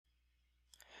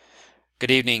Good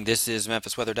evening. This is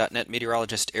MemphisWeather.net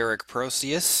meteorologist Eric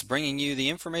Procius bringing you the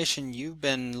information you've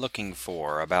been looking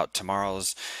for about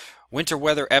tomorrow's winter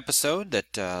weather episode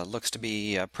that looks to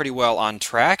be pretty well on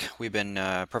track. We've been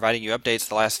providing you updates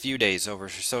the last few days over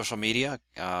social media.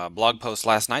 Blog post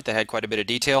last night that had quite a bit of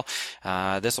detail.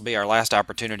 This will be our last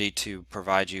opportunity to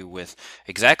provide you with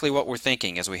exactly what we're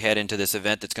thinking as we head into this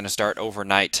event that's going to start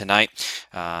overnight tonight.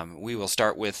 We will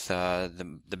start with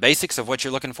the basics of what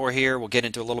you're looking for here. We'll get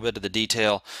into a little bit of the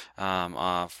detail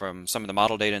from some of the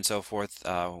model data and so forth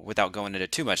without going into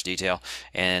too much detail,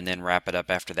 and then wrap it up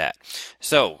after that.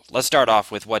 So let's start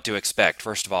off with what to expect.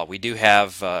 First of all, we do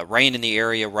have rain in the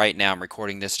area right now. I'm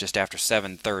recording this just after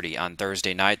 7:30 on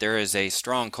Thursday night. There is a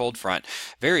strong cold front,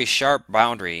 very sharp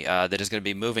boundary that is going to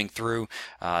be moving through.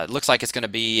 It looks like it's going to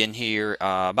be in here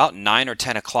about 9 or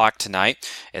 10 o'clock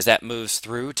tonight. As that moves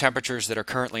through, temperatures that are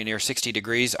currently near 60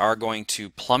 degrees are going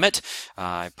to plummet.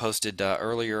 I posted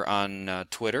earlier on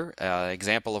Twitter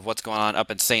example of what's going on up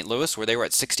in St. Louis, where they were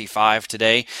at 65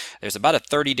 today. There's about a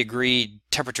 30-degree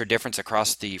temperature difference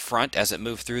across the front as it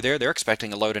moved through there. They're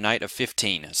expecting a low tonight of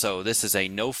 15. So this is a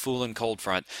no fooling cold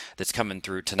front that's coming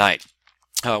through tonight.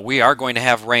 We are going to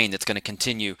have rain that's going to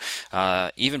continue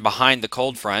even behind the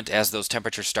cold front as those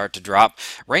temperatures start to drop.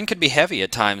 Rain could be heavy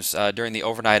at times during the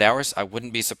overnight hours. I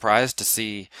wouldn't be surprised to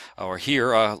see or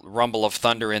hear a rumble of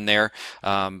thunder in there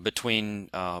between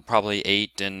probably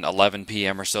 8 and 11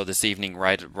 p.m. or so this evening,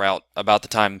 right about the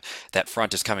time that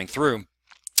front is coming through.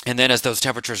 And then as those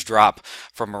temperatures drop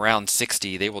from around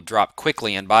 60, they will drop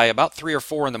quickly, and by about 3 or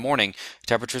 4 in the morning,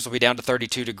 temperatures will be down to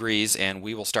 32 degrees, and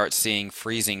we will start seeing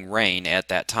freezing rain at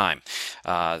that time.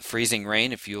 Freezing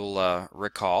rain, if you'll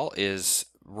recall, is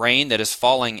rain that is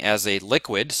falling as a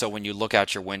liquid, so when you look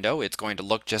out your window, it's going to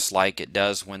look just like it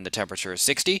does when the temperature is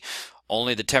 60.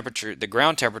 Only the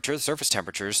ground temperature, the surface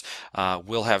temperatures,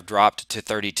 will have dropped to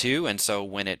 32, and so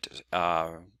when it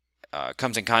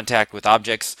comes in contact with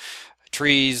objects,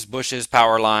 trees, bushes,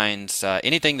 power lines,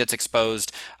 anything that's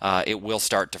exposed, it will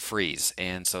start to freeze.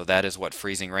 And so that is what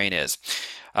freezing rain is.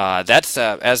 That's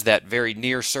as that very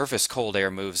near surface cold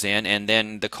air moves in, and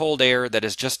then the cold air that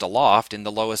is just aloft in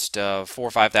the lowest 4,000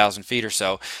 or 5,000 feet or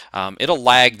so, it'll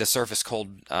lag the surface cold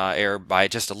air by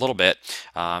just a little bit.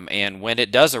 And when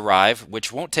it does arrive,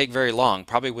 which won't take very long,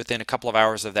 probably within a couple of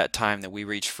hours of that time that we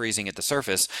reach freezing at the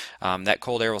surface, that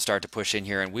cold air will start to push in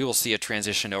here, and we will see a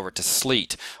transition over to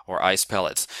sleet or ice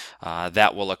pellets.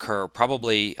 That will occur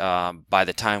probably by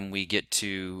the time we get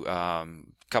to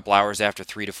couple hours after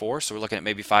 3 to 4, so we're looking at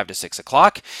maybe 5 to 6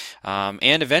 o'clock,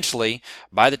 and eventually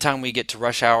by the time we get to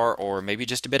rush hour or maybe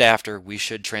just a bit after, we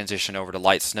should transition over to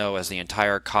light snow as the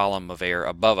entire column of air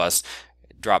above us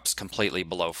drops completely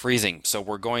below freezing. So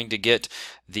we're going to get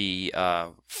the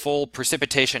full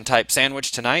precipitation type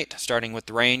sandwich tonight, starting with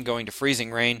the rain, going to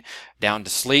freezing rain, down to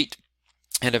sleet,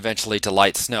 and eventually to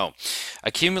light snow.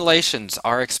 Accumulations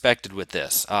are expected with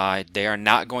this. They are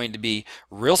not going to be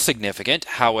real significant.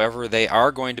 However, they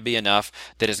are going to be enough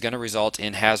that is going to result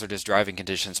in hazardous driving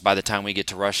conditions by the time we get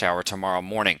to rush hour tomorrow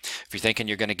morning. If you're thinking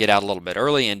you're going to get out a little bit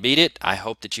early and beat it, I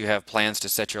hope that you have plans to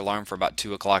set your alarm for about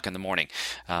 2 o'clock in the morning,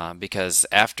 because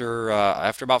after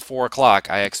about 4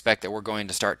 o'clock, I expect that we're going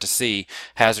to start to see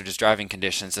hazardous driving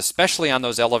conditions, especially on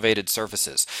those elevated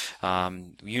surfaces.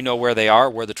 You know where they are,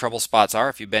 where the trouble spots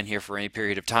are. If you've been here for any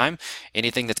period of time,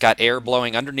 anything that's got air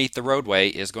blowing underneath the roadway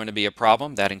is going to be a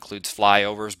problem. That includes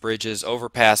flyovers, bridges,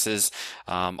 overpasses,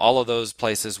 all of those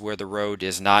places where the road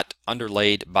is not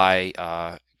underlaid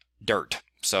by dirt.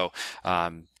 So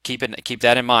keep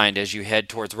that in mind as you head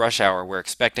towards rush hour. We're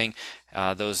expecting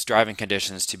those driving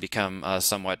conditions to become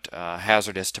somewhat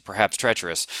hazardous to perhaps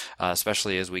treacherous,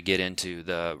 especially as we get into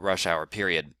the rush hour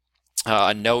period.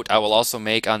 A note I will also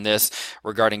make on this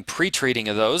regarding pre-treating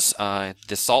of those.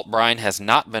 The salt brine has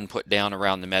not been put down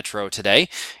around the metro today,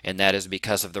 and that is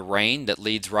because of the rain that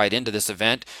leads right into this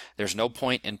event. There's no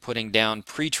point in putting down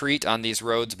pre-treat on these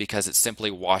roads because it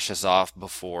simply washes off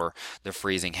before the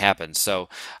freezing happens. So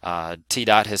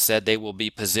TDOT has said they will be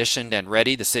positioned and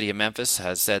ready. The city of Memphis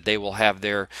has said they will have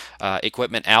their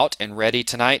equipment out and ready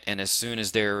tonight, and as soon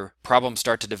as their problems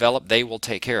start to develop, they will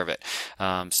take care of it.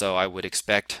 So I would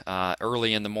expect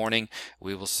early in the morning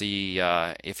we will see,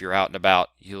 if you're out and about,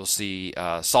 you'll see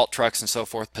salt trucks and so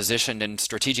forth positioned in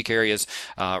strategic areas,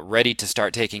 ready to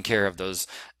start taking care of those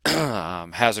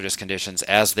hazardous conditions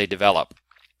as they develop.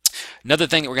 Another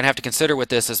thing that we're going to have to consider with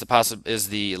this is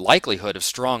the likelihood of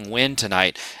strong wind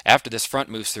tonight. After this front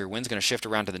moves through, wind's going to shift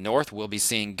around to the north. We'll be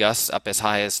seeing gusts up as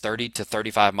high as 30 to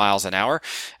 35 miles an hour.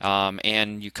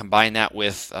 And you combine that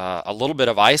with a little bit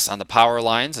of ice on the power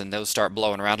lines, and those start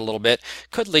blowing around a little bit,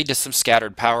 could lead to some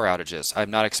scattered power outages.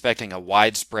 I'm not expecting a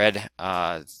widespread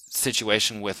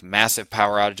situation with massive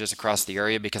power outages across the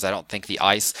area because I don't think the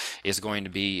ice is going to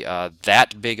be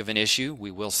that big of an issue.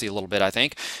 We will see a little bit, I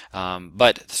think.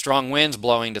 But strong winds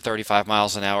blowing to 35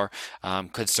 miles an hour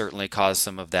could certainly cause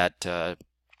some of that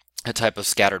a type of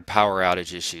scattered power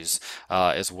outage issues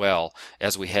as well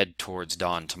as we head towards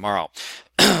dawn tomorrow.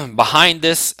 Behind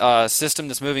this system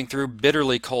that's moving through,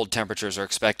 bitterly cold temperatures are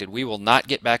expected. We will not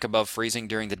get back above freezing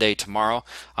during the day tomorrow.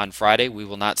 On Friday, we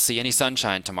will not see any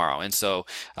sunshine tomorrow, and so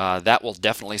that will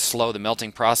definitely slow the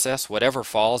melting process. Whatever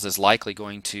falls is likely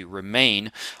going to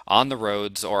remain on the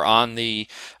roads or on the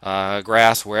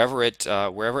grass, wherever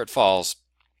it falls.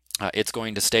 It's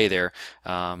going to stay there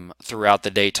throughout the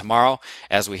day tomorrow.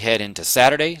 As we head into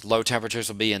Saturday, low temperatures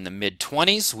will be in the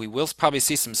mid-20s. We will probably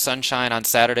see some sunshine on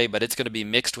Saturday, but it's going to be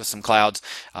mixed with some clouds,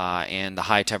 and the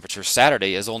high temperature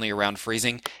Saturday is only around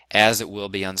freezing, as it will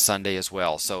be on Sunday as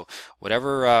well. So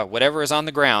whatever is on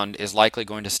the ground is likely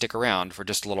going to stick around for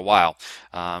just a little while,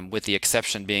 with the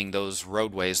exception being those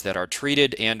roadways that are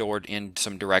treated and or in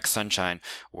some direct sunshine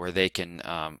where they can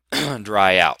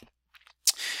dry out.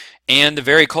 And the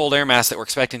very cold air mass that we're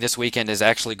expecting this weekend is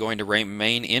actually going to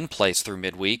remain in place through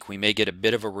midweek. We may get a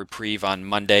bit of a reprieve on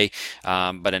Monday,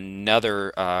 but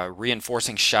another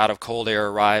reinforcing shot of cold air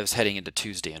arrives heading into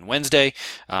Tuesday and Wednesday.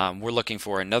 We're looking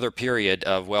for another period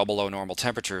of well below normal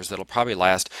temperatures that'll probably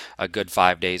last a good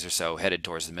 5 days or so, headed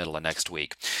towards the middle of next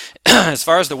week. As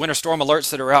far as the winter storm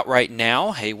alerts that are out right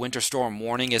now, a winter storm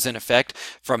warning is in effect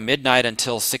from midnight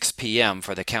until 6 p.m.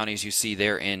 for the counties you see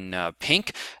there in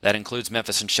pink. That includes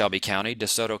Memphis and Shelby County,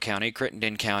 DeSoto County,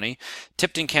 Crittenden County,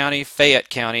 Tipton County,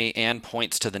 Fayette County, and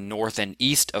points to the north and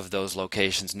east of those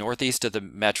locations, northeast of the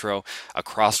metro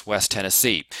across West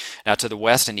Tennessee. Now to the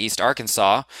west and east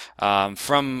Arkansas,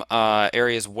 from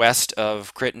areas west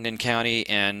of Crittenden County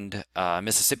and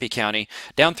Mississippi County,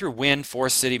 down through Wynn,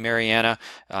 Forest City, Marianna,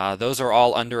 those are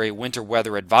all under a winter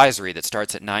weather advisory that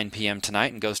starts at 9 p.m.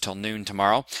 tonight and goes till noon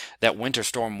tomorrow. That winter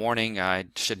storm warning, I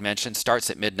should mention,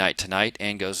 starts at midnight tonight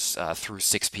and goes through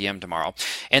 6 p.m. tomorrow.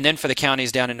 And then for the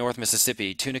counties down in North Mississippi,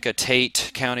 Tunica,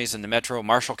 Tate counties in the metro,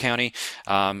 Marshall County,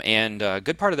 and a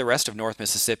good part of the rest of North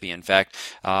Mississippi, in fact,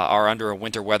 are under a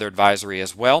winter weather advisory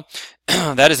as well.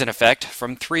 That is in effect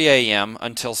from 3 a.m.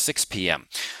 until 6 p.m.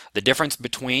 The difference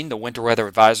between the winter weather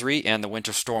advisory and the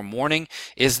winter storm warning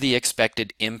is the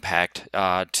expected impact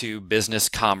to business,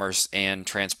 commerce, and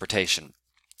transportation.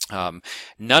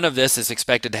 None of this is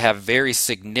expected to have very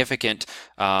significant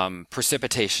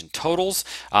precipitation totals.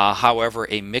 However,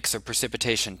 a mix of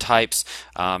precipitation types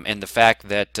and the fact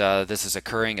that this is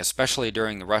occurring especially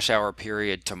during the rush hour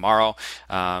period tomorrow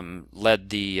led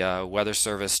the Weather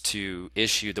Service to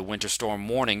issue the winter storm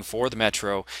warning for the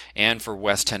metro and for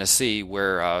West Tennessee,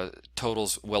 where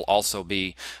totals will also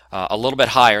be a little bit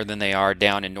higher than they are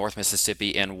down in North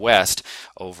Mississippi and west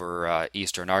over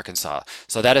eastern Arkansas.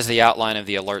 So that is the outline of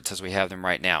the alerts as we have them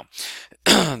right now.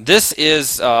 This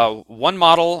is one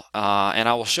model, and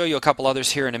I will show you a couple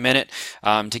others here in a minute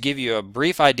to give you a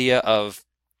brief idea of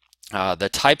the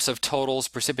types of totals,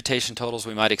 precipitation totals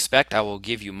we might expect. I will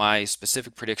give you my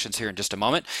specific predictions here in just a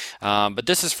moment. But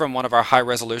this is from one of our high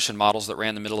resolution models that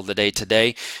ran the middle of the day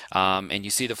today. And you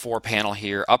see the 4-panel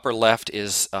here. Upper left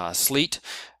is sleet.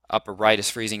 Upper right is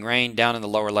freezing rain, down in the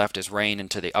lower left is rain, and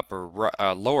to the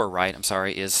lower right,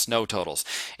 is snow totals.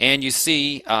 And you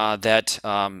see that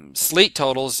sleet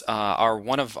totals are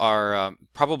one of our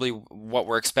probably what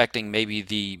we're expecting maybe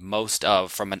the most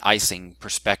of from an icing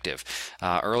perspective.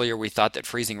 Earlier we thought that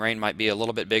freezing rain might be a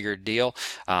little bit bigger deal.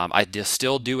 I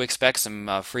still do expect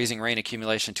some freezing rain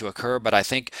accumulation to occur, but I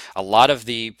think a lot of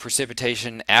the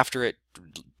precipitation after it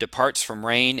departs from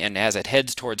rain and as it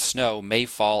heads towards snow may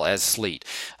fall as sleet.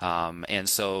 And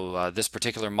so this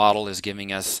particular model is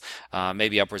giving us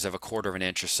maybe upwards of 1/4 of an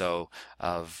inch or so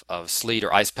of sleet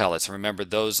or ice pellets. Remember,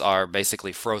 those are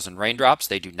basically frozen raindrops.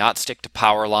 They do not stick to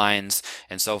power lines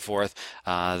and so forth.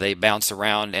 They bounce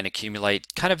around and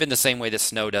accumulate kind of in the same way that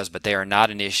snow does, but they are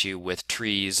not an issue with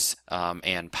trees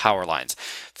and power lines.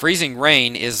 Freezing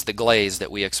rain is the glaze that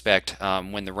we expect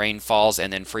when the rain falls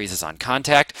and then freezes on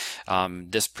contact.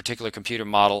 This particular computer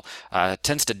model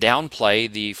tends to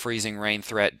downplay the freezing rain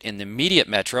threat in the immediate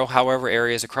metro. However,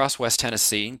 areas across West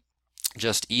Tennessee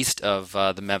just east of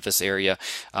the Memphis area.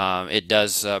 It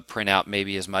does print out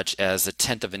maybe as much as a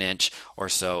tenth of an inch or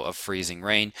so of freezing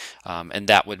rain, and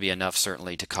that would be enough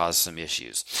certainly to cause some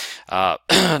issues.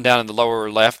 Down in the lower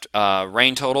left,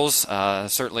 rain totals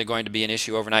certainly going to be an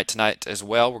issue overnight tonight as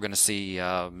well. We're going to see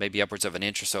maybe upwards of an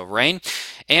inch or so of rain,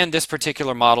 and this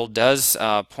particular model does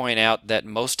point out that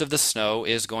most of the snow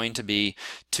is going to be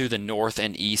to the north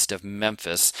and east of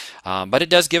Memphis, but it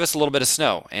does give us a little bit of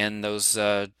snow, and those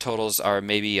totals are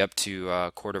maybe up to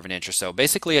a quarter of an inch or so.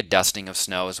 Basically a dusting of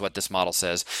snow is what this model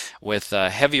says, with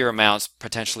heavier amounts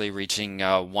potentially reaching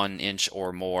 1 inch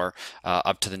or more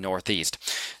up to the northeast.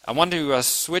 I want to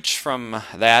switch from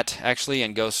that actually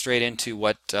and go straight into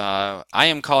what I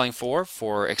am calling for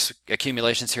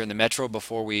accumulations here in the metro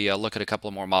before we look at a couple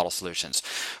of more model solutions.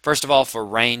 First of all, for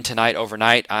rain tonight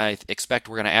overnight, I expect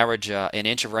we're going to average an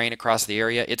inch of rain across the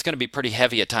area. It's going to be pretty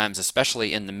heavy at times,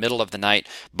 especially in the middle of the night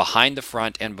behind the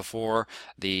front and before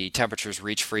the temperatures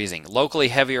reach freezing. Locally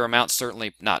heavier amounts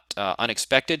certainly not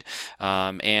unexpected,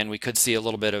 and we could see a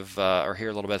little bit of or hear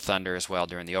a little bit of thunder as well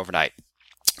during the overnight.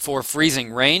 For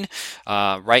freezing rain,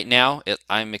 right now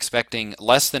I'm expecting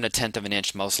less than a tenth of an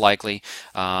inch most likely,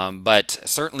 but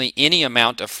certainly any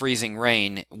amount of freezing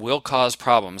rain will cause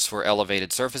problems for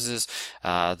elevated surfaces.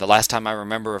 The last time I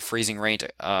remember a freezing rain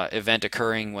event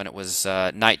occurring when it was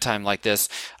nighttime like this,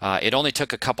 it only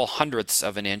took a couple hundredths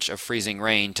of an inch of freezing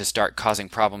rain to start causing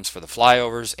problems for the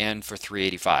flyovers and for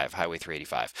 385, Highway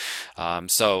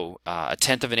 385. So a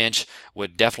tenth of an inch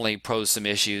would definitely pose some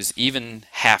issues. Even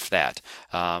half that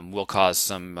will cause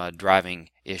some driving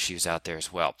issues out there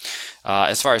as well.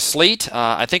 As far as sleet,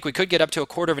 I think we could get up to a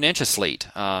quarter of an inch of sleet,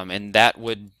 and that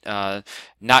would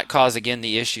not cause, again,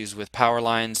 the issues with power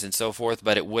lines and so forth,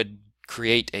 but it would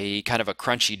create a kind of a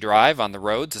crunchy drive on the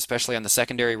roads, especially on the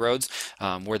secondary roads,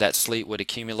 where that sleet would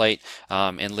accumulate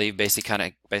and leave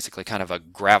basically kind of a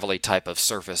gravelly type of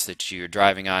surface that you're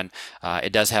driving on.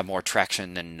 It does have more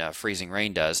traction than freezing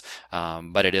rain does,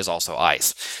 but it is also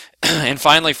ice. And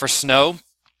finally, for snow,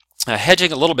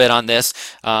 hedging a little bit on this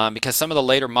because some of the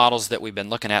later models that we've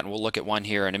been looking at, and we'll look at one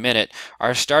here in a minute,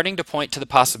 are starting to point to the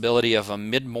possibility of a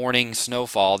mid-morning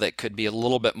snowfall that could be a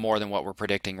little bit more than what we're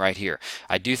predicting right here.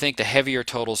 I do think the heavier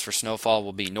totals for snowfall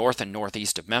will be north and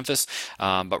northeast of Memphis,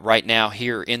 but right now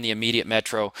here in the immediate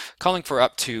metro, calling for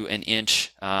up to an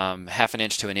inch, half an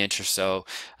inch to an inch or so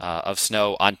of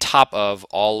snow on top of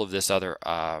all of this other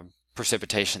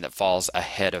precipitation that falls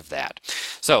ahead of that.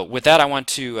 So with that, I want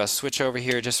to switch over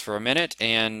here just for a minute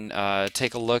and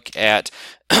take a look at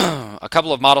a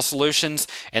couple of model solutions,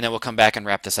 and then we'll come back and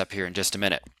wrap this up here in just a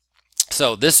minute.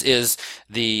 So this is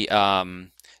the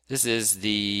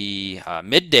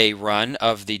midday run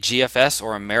of the GFS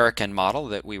or American model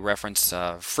that we reference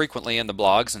frequently in the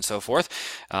blogs and so forth.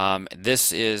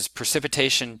 This is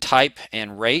precipitation type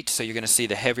and rate, so you're going to see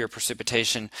the heavier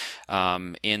precipitation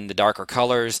in the darker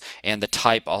colors and the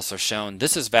type also shown.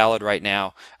 This is valid right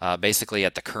now basically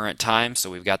at the current time,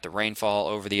 so we've got the rainfall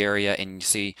over the area, and you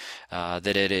see that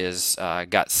it is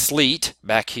got sleet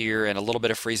back here and a little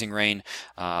bit of freezing rain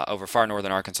over far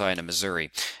northern Arkansas and Missouri.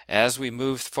 As we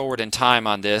move forward in time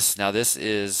on this, now this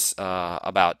is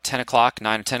about 10 o'clock,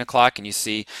 9 or 10 o'clock, and you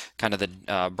see kind of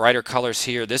the brighter colors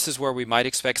here. This is where we might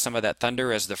expect some of that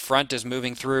thunder as the front is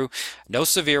moving through. No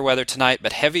severe weather tonight,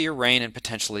 but heavier rain and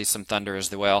potentially some thunder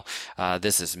as well.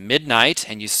 This is midnight,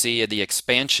 and you see the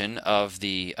expansion of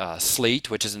the sleet,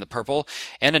 which is in the purple,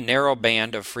 and a narrow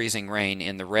band of freezing rain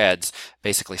in the reds,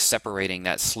 basically separating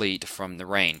that sleet from the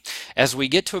rain. As we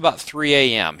get to about 3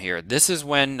 a.m. here, this is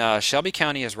when Shelby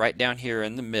County is right down here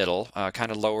in the middle,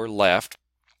 kind of lower left.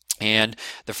 And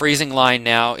the freezing line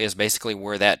now is basically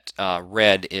where that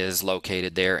red is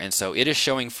located there. And so it is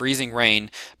showing freezing rain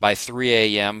by 3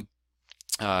 a.m.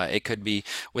 It could be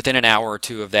within an hour or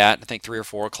two of that. I think 3 or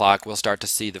 4 o'clock we'll start to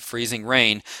see the freezing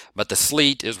rain, but the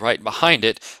sleet is right behind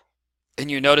it. And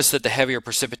you notice that the heavier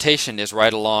precipitation is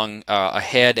right along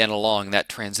ahead and along that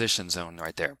transition zone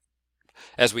right there.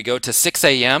 As we go to 6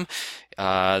 a.m.,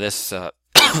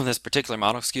 this particular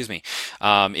model,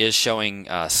 is showing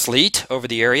sleet over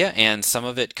the area, and some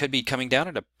of it could be coming down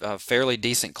at a fairly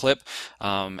decent clip.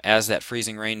 As that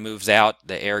freezing rain moves out,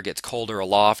 the air gets colder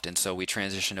aloft, and so we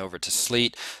transition over to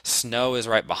sleet. Snow is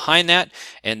right behind that,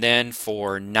 and then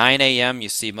for 9 a.m. you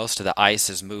see most of the ice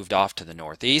has moved off to the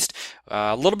northeast.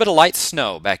 A little bit of light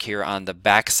snow back here on the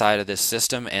back side of this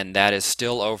system, and that is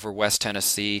still over West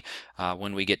Tennessee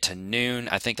when we get to noon.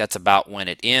 I think that's about when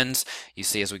it ends. You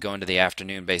see as we go into the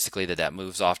afternoon, afternoon, basically, that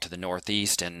moves off to the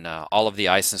northeast, and all of the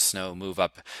ice and snow move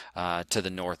up to the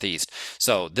northeast.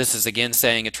 So this is again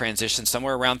saying a transition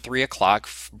somewhere around 3 o'clock,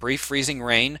 brief freezing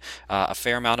rain, a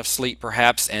fair amount of sleet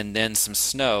perhaps, and then some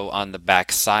snow on the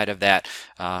back side of that,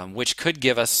 which could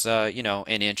give us,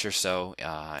 an inch or so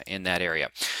in that area.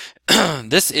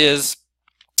 This is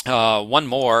one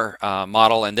more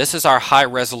model, and this is our high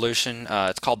resolution.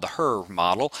 It's called the HER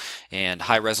model, and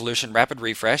high resolution rapid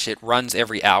refresh. It runs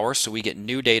every hour, so we get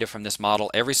new data from this model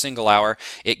every single hour.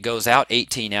 It goes out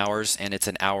 18 hours, and it's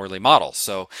an hourly model.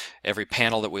 So every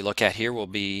panel that we look at here will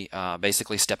be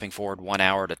basically stepping forward 1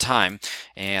 hour at a time,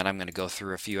 and I'm going to go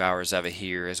through a few hours of it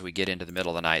here as we get into the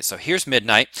middle of the night. So here's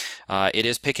midnight. It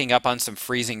is picking up on some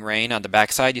freezing rain on the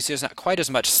backside. You see there's not quite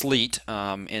as much sleet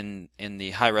in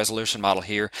the high resolution model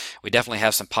here. We definitely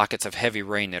have some pockets of heavy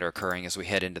rain that are occurring as we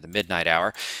head into the midnight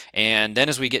hour. And then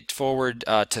as we get forward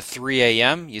to 3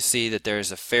 a.m., you see that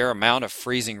there's a fair amount of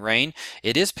freezing rain.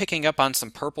 It is picking up on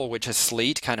some purple, which is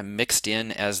sleet, kind of mixed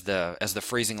in as the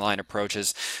freezing line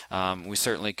approaches. We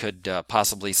certainly could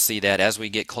possibly see that as we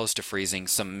get close to freezing,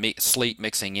 some sleet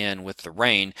mixing in with the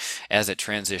rain as it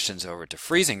transitions over to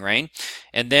freezing rain.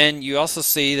 And then you also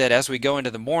see that as we go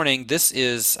into the morning, this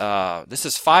is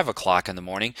 5 o'clock in the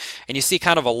morning, and you see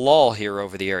kind of a lull here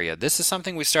over the area. This is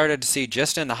something we started to see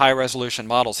just in the high resolution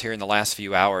models here in the last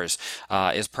few hours,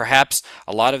 is perhaps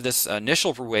a lot of this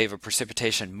initial wave of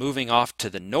precipitation moving off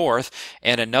to the north,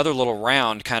 and another little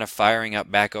round kind of firing up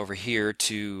back over here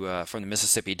to from the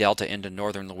Mississippi Delta into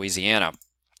northern Louisiana.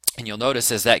 And you'll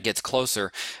notice as that gets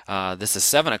closer, this is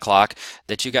 7 o'clock,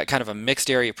 that you got kind of a mixed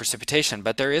area of precipitation,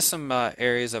 but there is some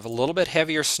areas of a little bit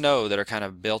heavier snow that are kind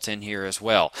of built in here as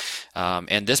well.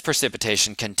 And this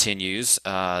precipitation continues.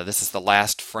 This is the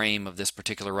last frame of this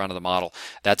particular run of the model.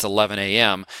 That's 11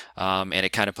 a.m., and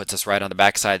it kind of puts us right on the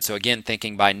backside. So again,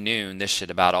 thinking by noon, this should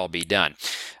about all be done.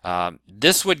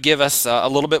 This would give us a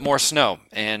little bit more snow,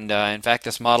 and in fact,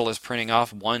 this model is printing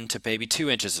off 1 to maybe 2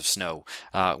 inches of snow.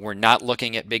 We're not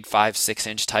looking at big 5-6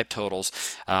 inch type totals,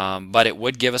 but it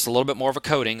would give us a little bit more of a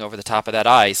coating over the top of that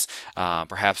ice,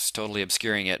 perhaps totally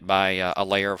obscuring it by a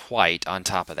layer of white on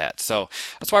top of that. So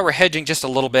that's why we're hedging just a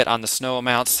little bit on the snow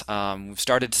amounts. We've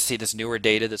started to see this newer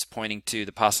data that's pointing to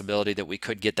the possibility that we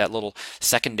could get that little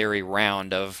secondary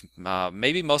round of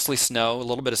maybe mostly snow, a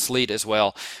little bit of sleet as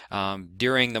well,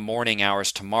 during the morning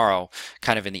hours tomorrow,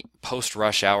 kind of in the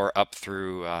post-rush hour up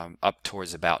through up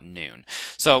towards about noon.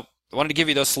 So I wanted to give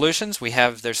you those solutions.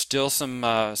 There's still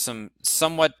some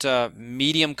somewhat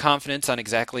medium confidence on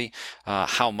exactly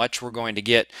how much we're going to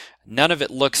get. None of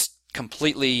it looks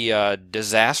completely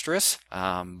disastrous,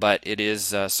 but it is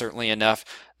certainly enough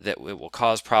that it will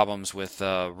cause problems with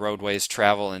roadways,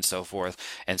 travel, and so forth.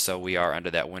 And so we are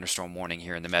under that winter storm warning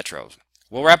here in the metros.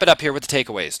 We'll wrap it up here with the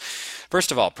takeaways.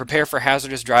 First of all, prepare for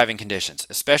hazardous driving conditions,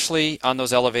 especially on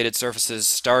those elevated surfaces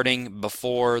starting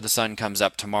before the sun comes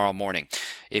up tomorrow morning.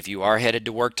 If you are headed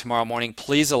to work tomorrow morning,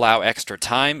 please allow extra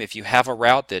time. If you have a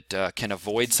route that can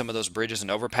avoid some of those bridges and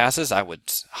overpasses, I would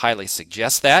highly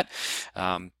suggest that.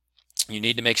 You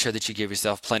need to make sure that you give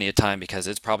yourself plenty of time because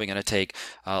it's probably going to take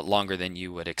longer than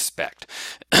you would expect.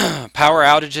 Power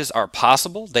outages are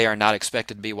possible. They are not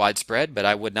expected to be widespread, but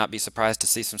I would not be surprised to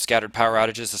see some scattered power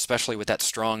outages, especially with that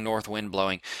strong north wind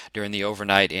blowing during the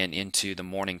overnight and into the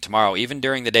morning tomorrow. Even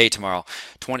during the day tomorrow,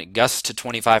 gusts to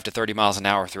 25 to 30 miles an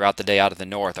hour throughout the day out of the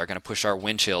north are going to push our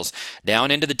wind chills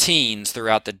down into the teens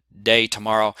throughout the day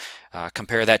tomorrow.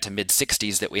 Compare that to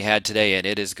mid-60s that we had today, and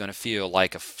it is going to feel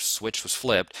like a switch was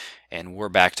flipped and we're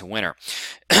back to winter.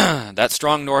 That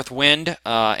strong north wind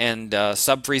and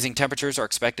sub-freezing temperatures are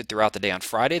expected throughout the day on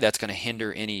Friday. That's going to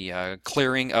hinder any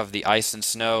clearing of the ice and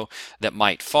snow that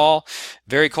might fall.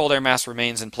 Very cold air mass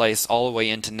remains in place all the way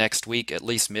into next week, at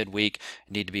least midweek.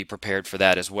 Need to be prepared for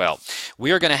that as well.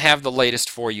 We are going to have the latest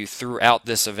for you throughout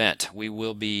this event. We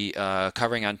will be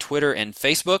covering on Twitter and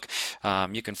Facebook.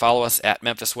 You can follow us at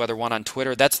MemphisWeather.net on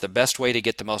Twitter. That's the best way to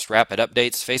get the most rapid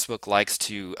updates. Facebook likes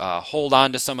to hold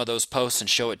on to some of those posts and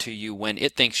show it to you when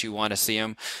it thinks you want to see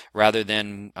them rather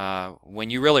than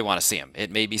when you really want to see them. It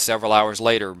may be several hours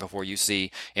later before you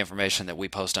see information that we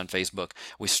post on Facebook.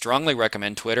 We strongly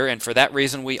recommend Twitter, and for that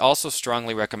reason we also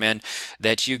strongly recommend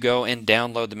that you go and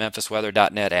download the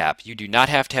MemphisWeather.net app. You do not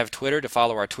have to have Twitter to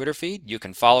follow our Twitter feed. You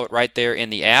can follow it right there in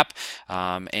the app,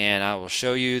 and I will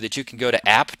show you that you can go to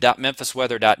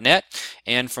app.MemphisWeather.net MemphisWeather.net,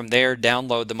 and from there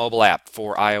download the mobile app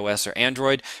for iOS or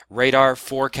Android. Radar,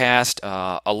 forecast,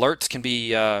 alerts can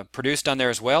be produced on there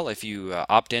as well if you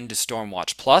opt into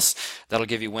Stormwatch Plus. That'll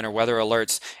give you winter weather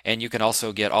alerts, and you can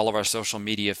also get all of our social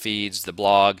media feeds, the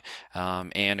blog,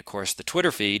 and of course the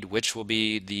Twitter feed, which will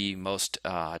be the most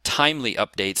timely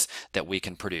updates that we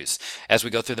can produce. As we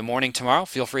go through the morning tomorrow,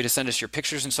 feel free to send us your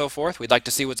pictures and so forth. We'd like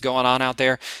to see what's going on out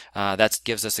there. That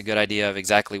gives us a good idea of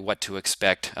exactly what to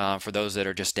expect for those that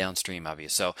are just downstream of you.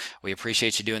 So we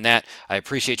appreciate you doing that. I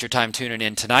appreciate your time tuning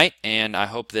in tonight, and I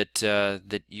hope that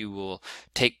that you will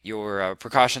take your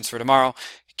precautions for tomorrow.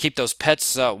 Keep those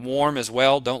pets warm as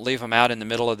well. Don't leave them out in the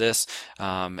middle of this.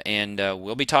 And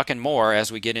we'll be talking more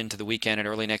as we get into the weekend and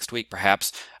early next week,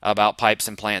 perhaps, about pipes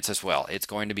and plants as well. It's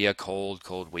going to be a cold,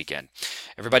 cold weekend.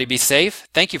 Everybody be safe.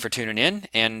 Thank you for tuning in,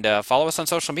 and follow us on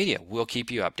social media. We'll keep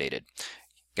you updated.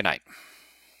 Good night.